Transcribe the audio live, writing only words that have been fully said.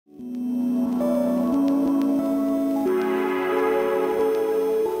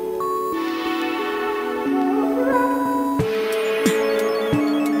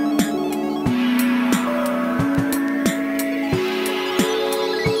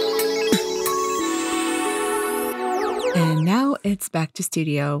it's back to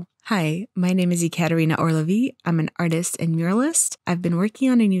studio. Hi, my name is Ekaterina Orlovie. I'm an artist and muralist. I've been working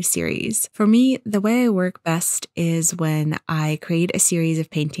on a new series. For me, the way I work best is when I create a series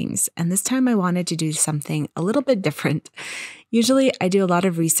of paintings, and this time I wanted to do something a little bit different. Usually, I do a lot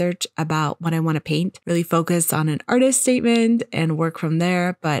of research about what I want to paint, really focus on an artist statement and work from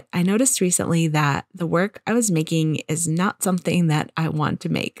there. But I noticed recently that the work I was making is not something that I want to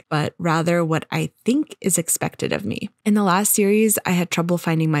make, but rather what I think is expected of me. In the last series, I had trouble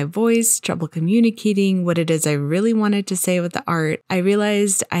finding my voice, trouble communicating what it is I really wanted to say with the art. I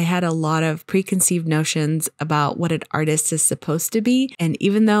realized I had a lot of preconceived notions about what an artist is supposed to be. And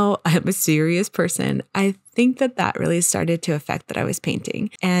even though I'm a serious person, I think that really started to affect that I was painting.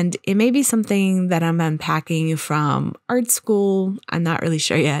 And it may be something that I'm unpacking from art school. I'm not really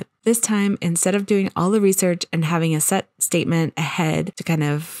sure yet. This time, instead of doing all the research and having a set statement ahead to kind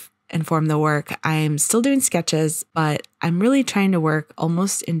of inform the work, I'm still doing sketches, but I'm really trying to work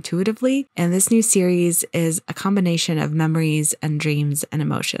almost intuitively. And this new series is a combination of memories and dreams and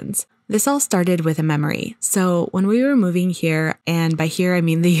emotions. This all started with a memory. So when we were moving here, and by here I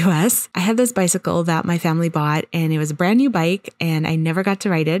mean the US, I had this bicycle that my family bought, and it was a brand new bike, and I never got to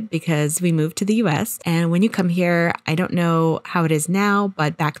ride it because we moved to the US. And when you come here, I don't know how it is now,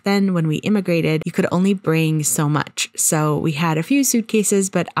 but back then when we immigrated, you could only bring so much. So we had a few suitcases,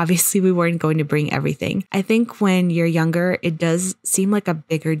 but obviously we weren't going to bring everything. I think when you're younger, it does seem like a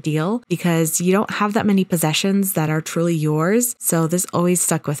bigger deal because you don't have that many possessions that are truly yours. So this always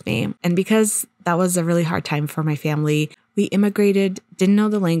stuck with me. And because that was a really hard time for my family, we immigrated, didn't know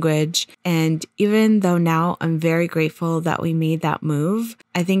the language, and even though now I'm very grateful that we made that move,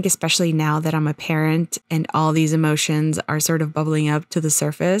 I think especially now that I'm a parent and all these emotions are sort of bubbling up to the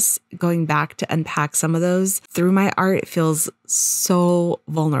surface, going back to unpack some of those through my art feels so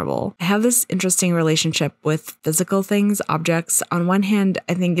vulnerable. I have this interesting relationship with physical things, objects. On one hand,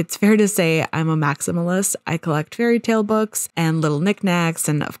 I think it's fair to say I'm a maximalist. I collect fairy tale books and little knickknacks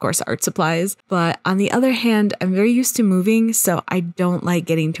and of course art supplies. But on the other hand, I'm very used to moving, so I don't like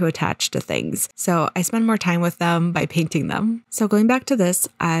getting too attached to things. So I spend more time with them by painting them. So going back to this,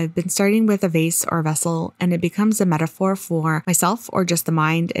 I've been starting with a vase or a vessel, and it becomes a metaphor for myself or just the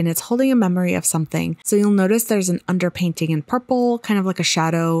mind, and it's holding a memory of something. So you'll notice there's an underpainting in purple, kind of like a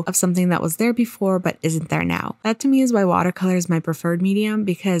shadow of something that was there before but isn't there now. That to me is why watercolor is my preferred medium,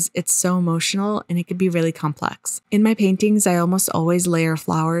 because it's so emotional and it can be really complex. In my paintings, I almost always layer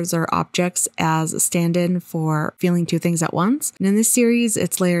flowers or objects as a stand-in for feeling two things at once. And in this series,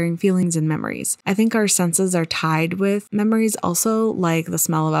 it's layering feelings and memories. I think our senses are tied with memories also, like the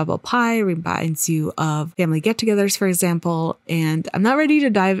smell of apple pie reminds you of family get-togethers, for example. And I'm not ready to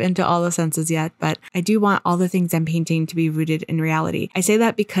dive into all the senses yet, but I do want all the things I'm painting to be rooted in reality. I say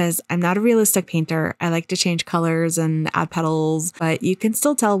that because I'm not a realistic painter. I like to change colors and add petals, but you can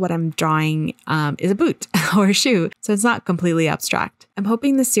still tell what I'm drawing is a boot or a shoe, so it's not completely abstract. I'm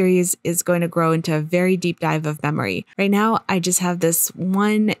hoping this series is going to grow into a very deep dive of memory. Right now, I just have this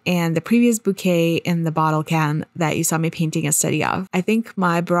one and the previous bouquet in the bottle can that you saw me painting a study of. I think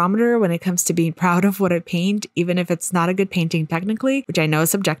my barometer when it comes to being proud of what I paint, even if it's not a good painting technically, which I know is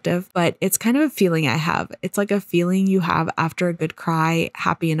subjective, but it's kind of a feeling I have. It's like a feeling you have after a good cry,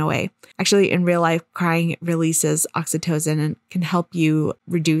 happy in a way. Actually, in real life, crying releases oxytocin and can help you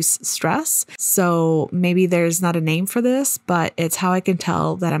reduce stress. So maybe there's not a name for this, but it's how I can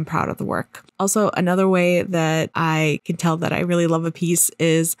tell that I'm proud of the work. Also, another way that I can tell that I really love a piece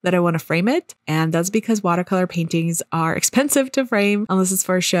is that I want to frame it. And that's because watercolor paintings are expensive to frame. Unless it's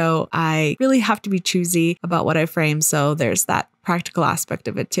for a show, I really have to be choosy about what I frame. So there's that practical aspect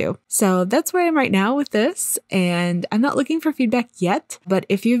of it too. So that's where I am right now with this. And I'm not looking for feedback yet, but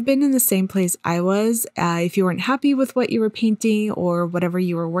if you've been in the same place I was, if you weren't happy with what you were painting or whatever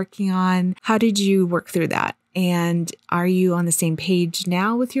you were working on, how did you work through that? And are you on the same page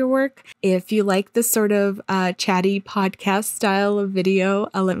now with your work? If you like this sort of chatty podcast style of video,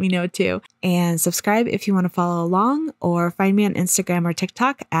 let me know too. And subscribe if you want to follow along, or find me on Instagram or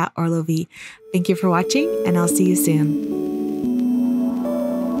TikTok at Orlovie. Thank you for watching, and I'll see you soon.